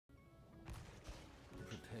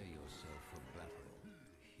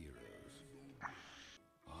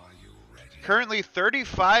Currently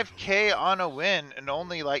 35K on a win and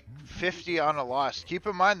only like 50 on a loss. Keep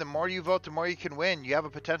in mind, the more you vote, the more you can win. You have a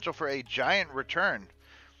potential for a giant return.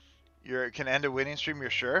 You can end a winning stream, you're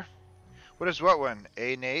sure? What is what one?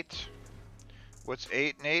 A Nate? What's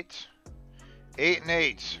 8 Nate? 8 and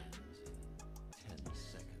 8.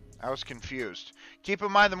 I was confused. Keep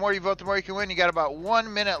in mind, the more you vote, the more you can win. You got about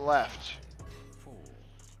 1 minute left.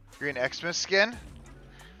 Green Xmas skin?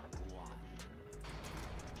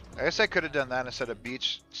 I guess I could have done that instead of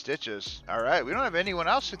beach stitches. Alright, we don't have anyone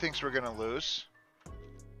else who thinks we're going to lose.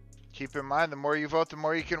 Keep in mind, the more you vote, the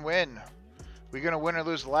more you can win. We're going to win or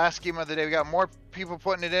lose the last game of the day. We got more people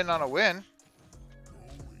putting it in on a win.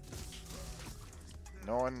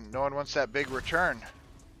 No one wants that big return.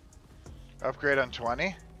 Upgrade on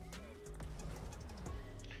 20.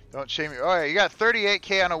 Don't shame me. Oh yeah, you got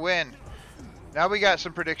 38K on a win. Now we got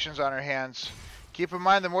some predictions on our hands. Keep in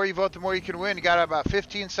mind, the more you vote, the more you can win. You got about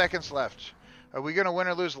 15 seconds left. Are we going to win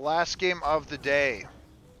or lose the last game of the day?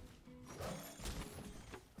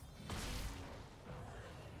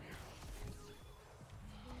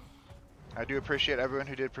 I do appreciate everyone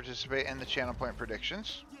who did participate in the channel point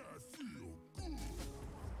predictions.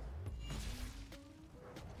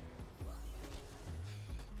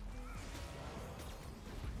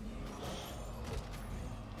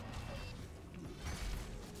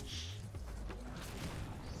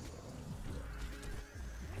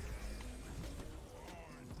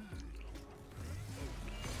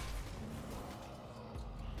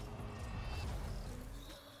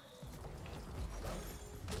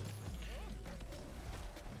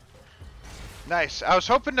 Nice. I was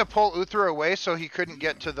hoping to pull Uther away so he couldn't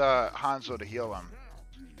get to the Hanzo to heal him.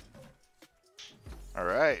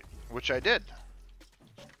 Alright, which I did.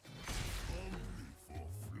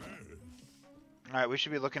 Alright, we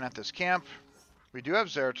should be looking at this camp. We do have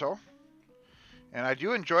Zeratul. And I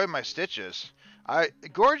do enjoy my stitches.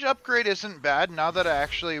 Gorge upgrade isn't bad now that I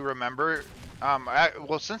actually remember.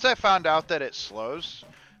 Well, since I found out that it slows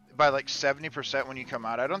by like 70% when you come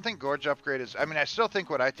out, I don't think Gorge upgrade is... I mean, I still think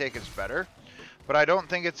what I take is better. But I don't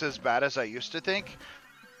think it's as bad as I used to think.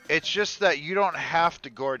 It's just that you don't have to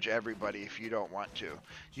gorge everybody if you don't want to.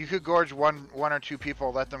 You could gorge one or two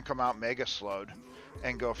people, let them come out mega slowed,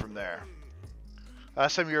 and go from there.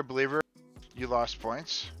 Last time you were a believer, you lost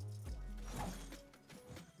points.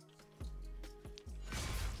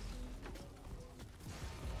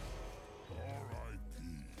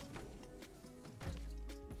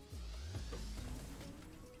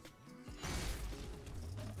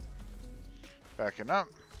 Backing up.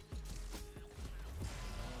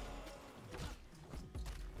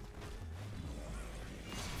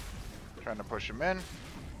 Trying to push him in.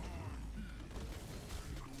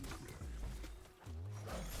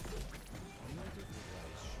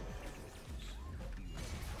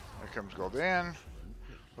 Here comes Gul'dan.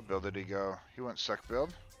 What build did he go? He went suck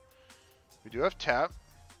build. We do have tap.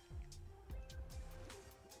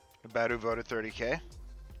 The Badu voted 30K.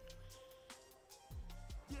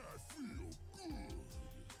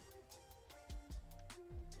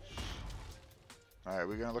 Alright,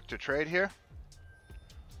 we're gonna look to trade here.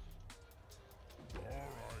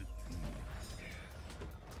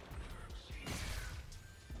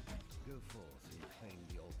 Go forth and claim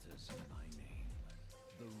the altars in my name.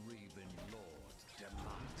 The Raven Lord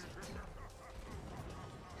demands it.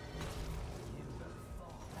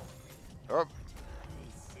 Oh.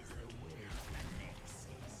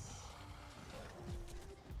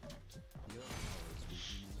 Your powers will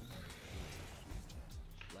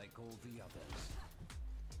be like all the others.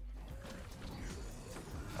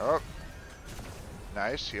 Oh.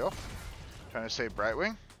 Nice heal. Trying to save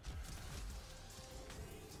Brightwing.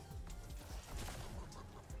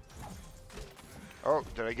 Oh,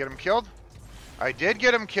 did I get him killed? I did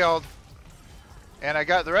get him killed. And I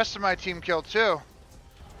got the rest of my team killed too.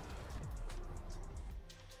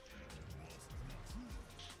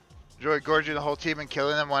 Enjoy gorging the whole team and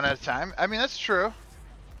killing them one at a time. I mean, that's true.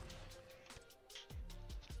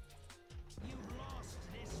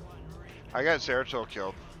 I got Zeratul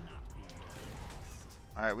killed.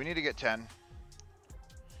 Alright, we need to get 10.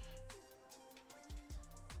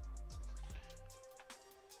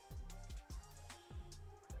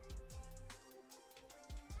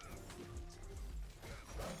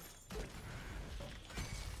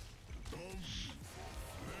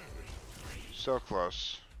 So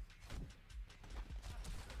close.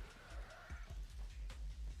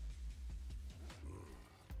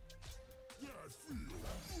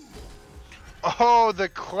 Oh, the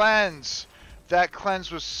cleanse. That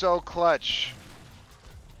cleanse was so clutch.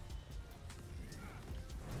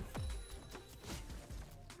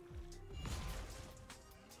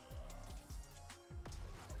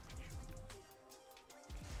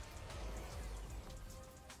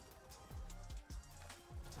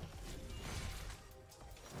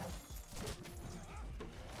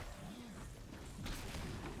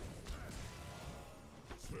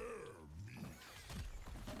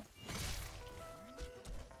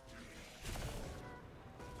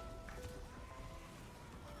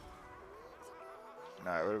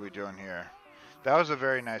 Alright, what are we doing here? That was a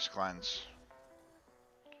very nice cleanse.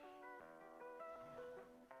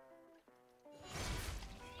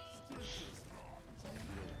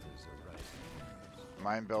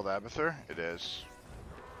 Mind build Abathur? It is.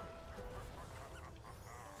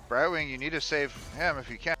 Brightwing, you need to save him if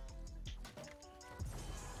you can.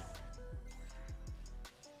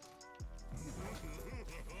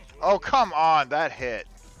 Oh, come on, that hit.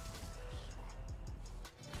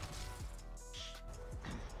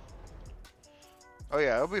 Oh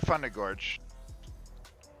yeah, it'll be fun to gorge.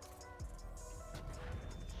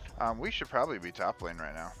 We should probably be top lane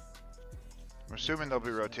right now. I'm assuming there'll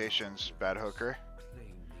be rotations, bad hooker.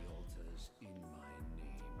 Claim the altars in my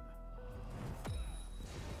name.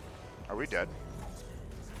 Are we dead?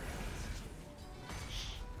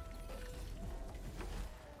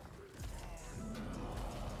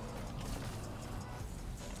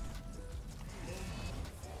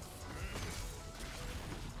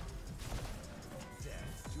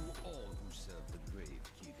 Death to all who serve the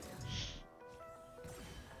Gravekeeper.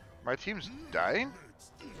 My team's dying?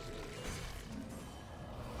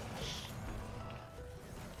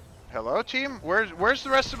 Hello, team? Where's the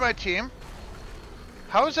rest of my team?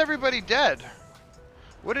 How is everybody dead?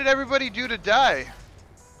 What did everybody do to die?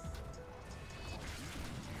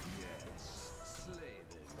 Yes, slay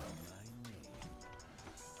them in my name.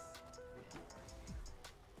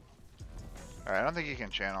 Alright, I don't think he can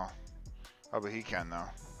channel. Oh, but he can, though.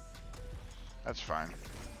 That's fine.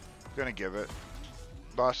 Gonna give it.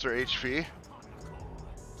 Lost their HP.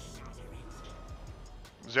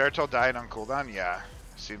 Zeratul died on cooldown? Yeah.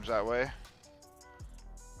 Seems that way.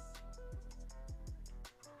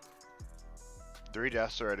 3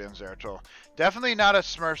 deaths already on Zeratul. Definitely not a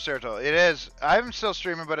Smurf Zeratul. It is. I'm still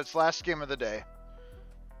streaming, but it's last game of the day.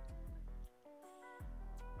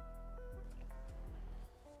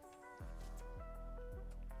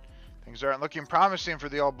 Things aren't looking promising for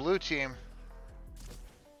the all blue team.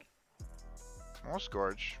 Almost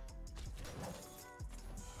gorge.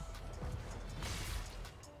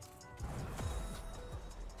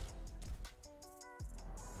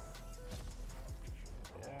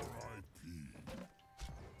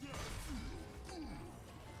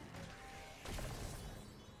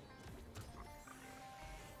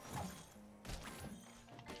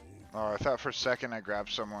 Oh, I thought for a second I grabbed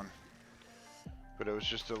someone. But it was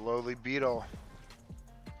just a lowly beetle.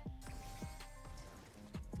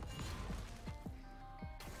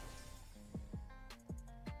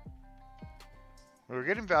 We're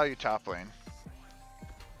getting value top lane.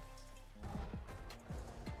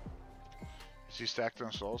 Is he stacked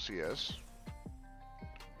on souls? He is.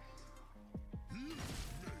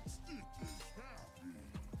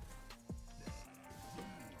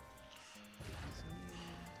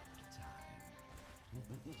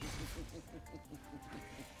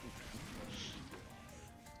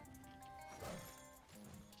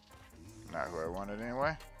 Not who I wanted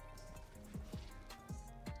anyway.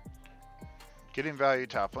 Getting value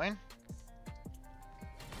top lane.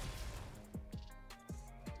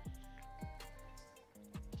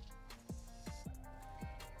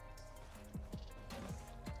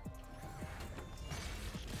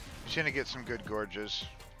 He's gonna get some good gorges.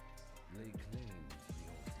 Lay claim to the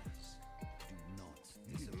altars. Do not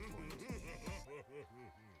disappoint me.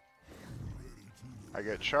 I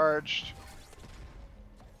get charged.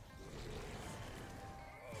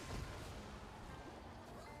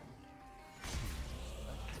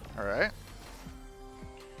 Alright.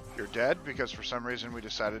 You're dead because for some reason we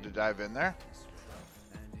decided to dive in there.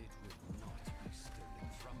 And it will not be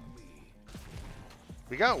stolen from me.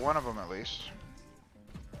 We got one of them at least.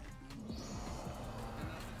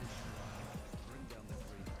 Bring down the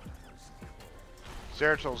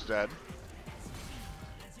Gravekeepers. Zeratul's dead.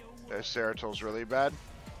 Zeratul's really bad.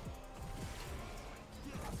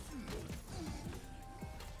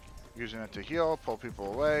 Using it to heal, pull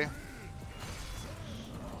people away.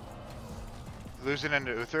 Losing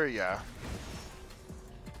into Uther, yeah.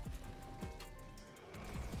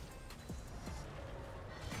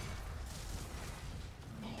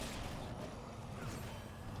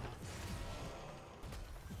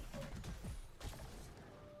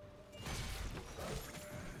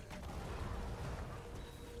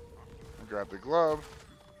 Grab the globe.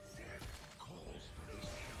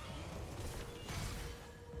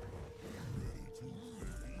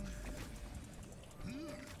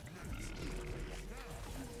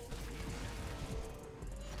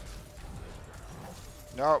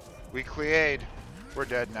 Nope, we cleared. We're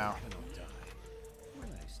dead now. When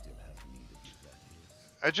I still have need of you,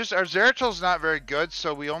 that is. Our Zeratul's not very good,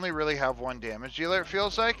 so we only really have one damage dealer, it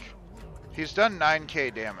feels like. He's done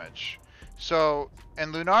 9k damage. So,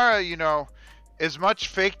 and Lunara, you know, as much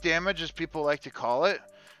fake damage as people like to call it,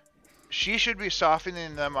 she should be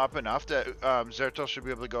softening them up enough that Zeratul should be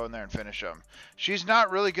able to go in there and finish them. She's not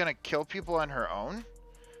really going to kill people on her own.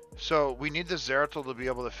 So we need the Zeratul to be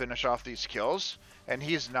able to finish off these kills, and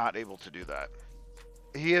he's not able to do that.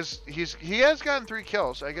 He has gotten 3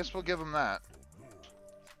 kills. I guess we'll give him that.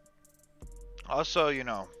 Also, you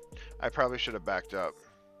know, I probably should have backed up.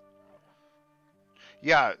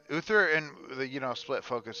 Yeah, Uther and the, you know, split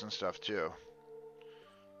focus and stuff too.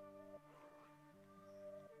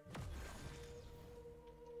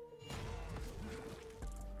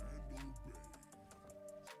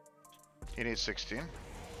 He needs 16.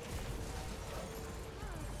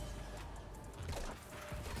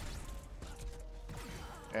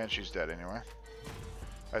 And she's dead anyway.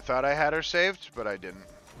 I thought I had her saved, but I didn't.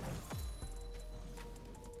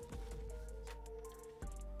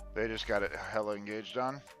 They just got it hella engaged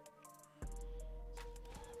on.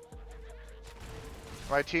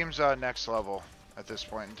 My team's next level at this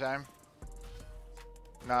point in time.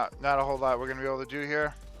 Not a whole lot we're gonna be able to do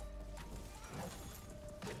here.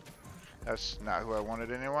 That's not who I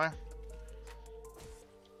wanted anyway.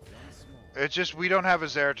 It's just we don't have a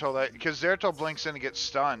Zeratul that, because Zeratul blinks in and gets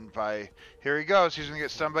stunned by, here he goes, he's gonna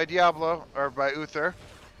get stunned by Diablo or by Uther.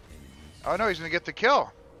 Oh no, he's gonna get the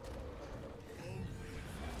kill.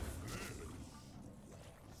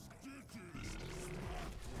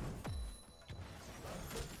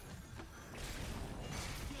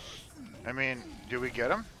 I mean, do we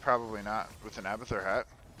get him? Probably not with an Abathur hat.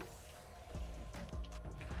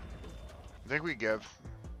 I think we give.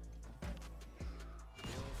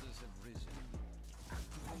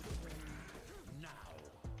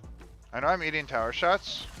 I know I'm eating tower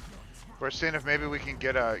shots. We're seeing if maybe we can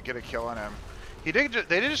get a kill on him. They did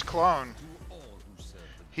just clone.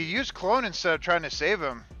 He used clone instead of trying to save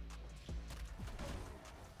him.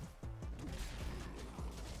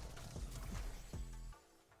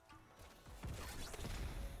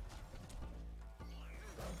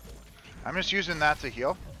 I'm just using that to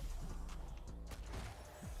heal.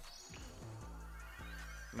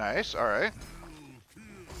 Nice, alright.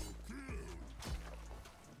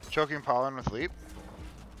 Choking Pollen with leap.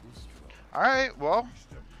 Alright, well,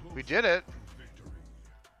 we did it.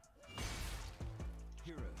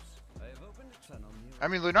 I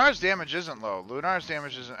mean, Lunar's damage isn't low. Lunar's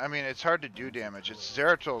damage isn't, I mean, it's hard to do damage. It's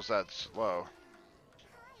Zeratul's that's low.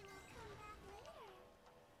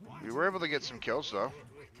 We were able to get some kills, though.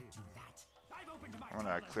 I'm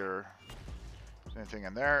gonna clear anything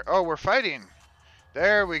in there. Oh, we're fighting.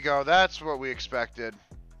 There we go. That's what we expected.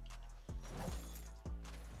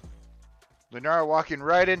 Lunara walking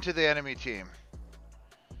right into the enemy team.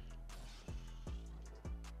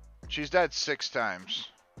 She's died 6 times.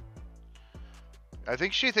 I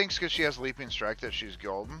think she thinks because she has Leaping Strike that she's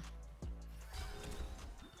golden.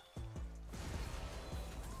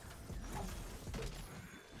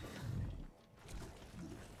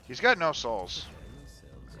 He's got no souls.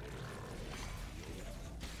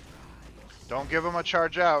 Don't give him a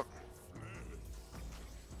charge out.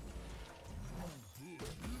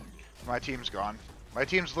 My team's gone. My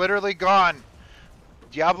team's literally gone.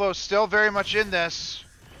 Diablo's still very much in this.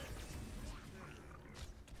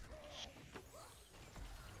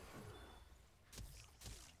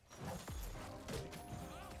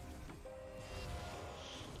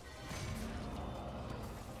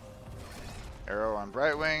 Arrow on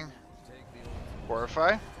Brightwing.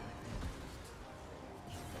 Horrify.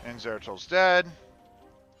 And Zeratul's dead.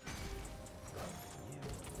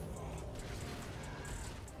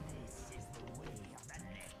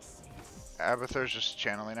 Abathur's just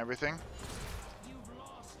channeling everything.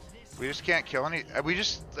 We just can't kill any.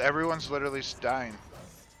 Everyone's literally dying.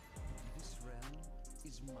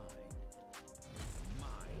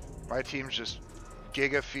 My team's just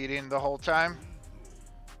giga feeding the whole time.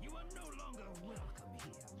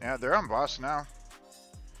 Yeah, they're on boss now.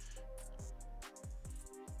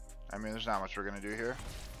 I mean, there's not much we're gonna do here.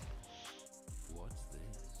 What's this?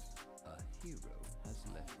 A hero has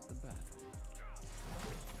left the battle.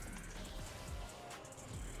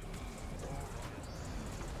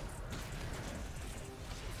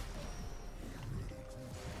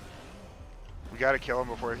 We gotta kill him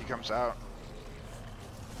before he comes out.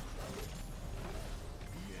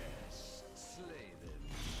 Yes, slay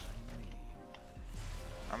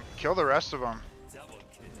them. Kill the rest of them. Double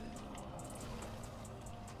kill.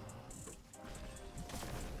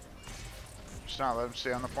 Just not let him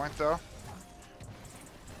stay on the point though.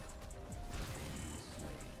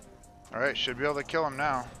 Alright, should be able to kill him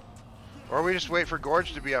now. Or we just wait for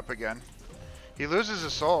Gorge to be up again. He loses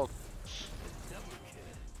his soul.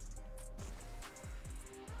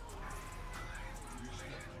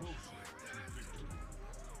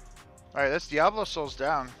 All right, that's Diablo Souls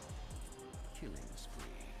down. Killing spree.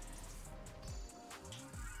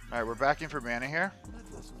 All right, we're backing for mana here.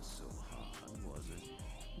 That wasn't so hard, was it?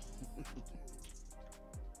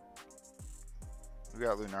 We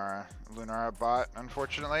got Lunara. Lunara bot,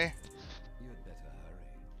 unfortunately. You had better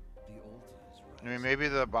hurry. The altar's I mean, rising. maybe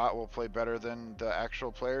the bot will play better than the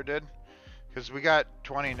actual player did. Because we got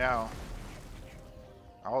 20 now.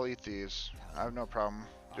 I'll eat these. I have no problem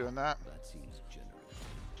doing that. That seems generous.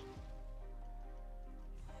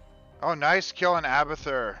 Oh, nice kill on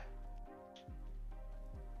Abathur.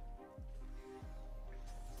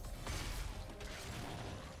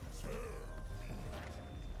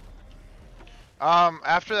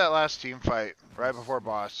 After that last team fight, right before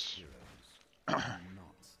boss, Heroes. Do not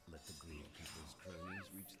let the Gravekeeper's cronies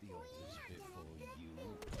reach the altars before you.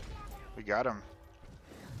 we got him.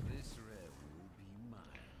 This realm will be mine,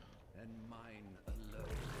 and mine alone.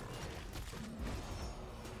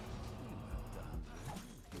 Well done.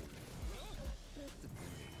 Let the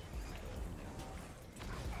Gravekeeper never.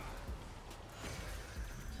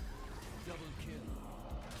 Double kill.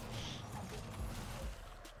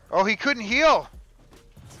 Oh, he couldn't heal.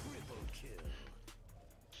 Triple kill.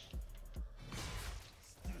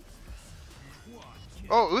 Quad kill.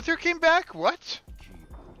 Oh, Uther came back? What?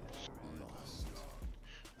 Keeper lost.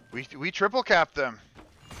 We triple capped them.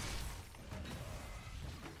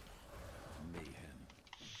 Mayhem.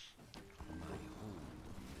 My hold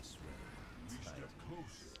on this realm.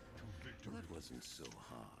 That wasn't so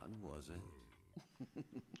hard, was it?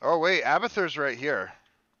 Oh, wait, Abathur's right here.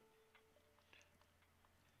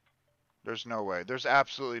 There's no way. There's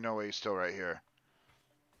absolutely no way he's still right here.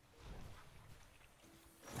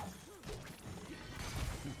 A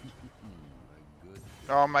good.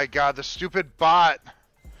 Oh my god, the stupid bot. Well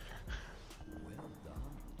done.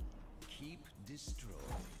 Keep destroyed.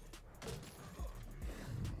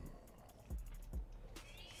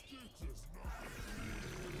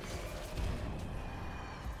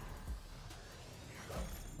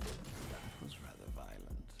 That was rather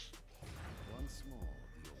violent. Once more,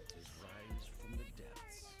 the altars rise from the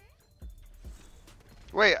depths.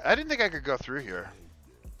 Wait, I didn't think I could go through here.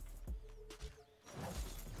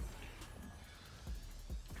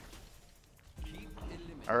 Keep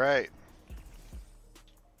eliminating. Alright.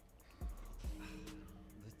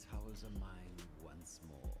 The towers are mine once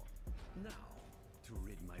more. Now, to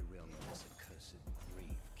rid my realm of this accursed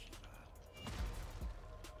Gravekeeper.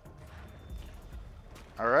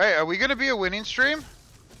 Alright, are we gonna be a winning stream?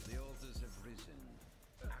 The altars have risen.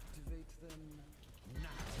 Activate them now.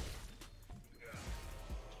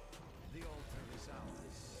 The altar is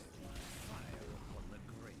ours. Fire upon the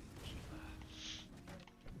Gravekeeper.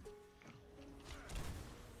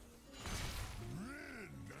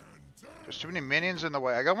 There's too many minions in the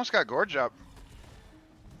way. I almost got Gorge up.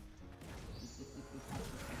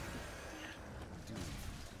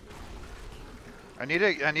 I need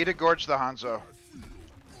to gorge the Hanzo. I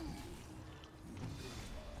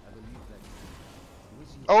believe that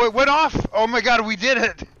was you. Oh, it went off! Oh my god, we did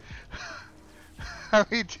it!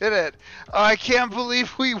 We did it! Oh, I can't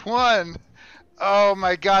believe we won! Oh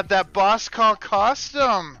my god, that boss call cost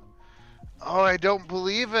him! Oh, I don't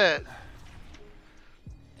believe it.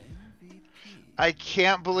 MVP. I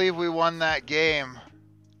can't believe we won that game.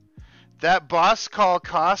 That boss call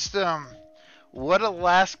cost him. What a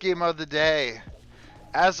last game of the day.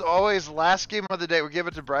 As always, last game of the day, we give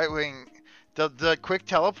it to Brightwing. The quick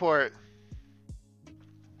teleport.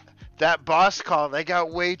 That boss call, they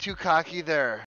got way too cocky there.